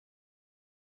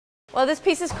Well, this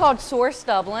piece is called Source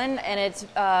Dublin, and it's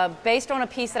based on a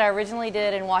piece that I originally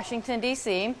did in Washington,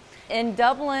 D.C. In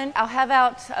Dublin, I'll have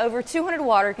out over 200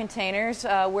 water containers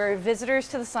where visitors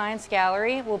to the Science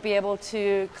Gallery will be able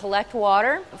to collect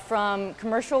water from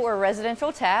commercial or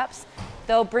residential taps.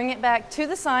 They'll bring it back to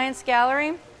the Science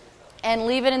Gallery and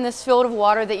leave it in this field of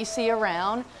water that you see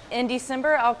around. In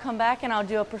December, I'll come back and I'll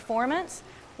do a performance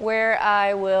where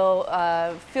I will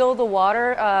fill the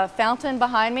water fountain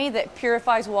behind me that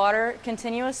purifies water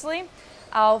continuously.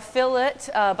 I'll fill it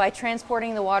by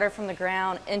transporting the water from the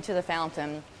ground into the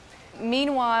fountain.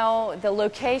 Meanwhile, the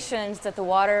locations that the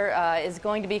water is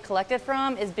going to be collected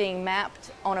from is being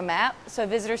mapped on a map, so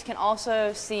visitors can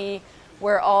also see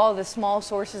where all the small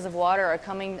sources of water are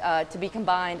coming to be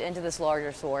combined into this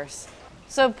larger source.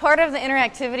 So part of the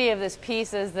interactivity of this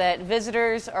piece is that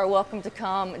visitors are welcome to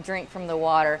come drink from the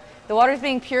water. The water is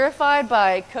being purified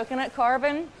by coconut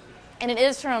carbon, and it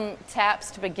is from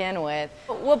taps to begin with.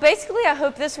 Well, basically, I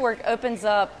hope this work opens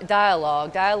up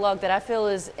dialogue that I feel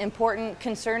is important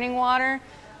concerning water,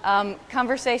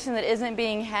 conversation that isn't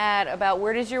being had about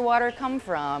where does your water come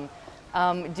from?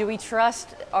 Do we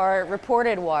trust our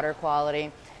reported water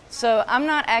quality? So I'm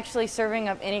not actually serving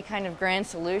up any kind of grand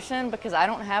solution because I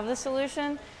don't have the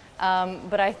solution,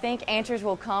 but I think answers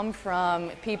will come from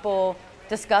people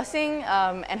discussing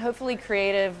and hopefully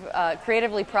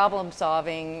creatively problem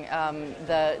solving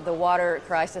the water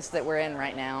crisis that we're in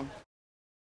right now.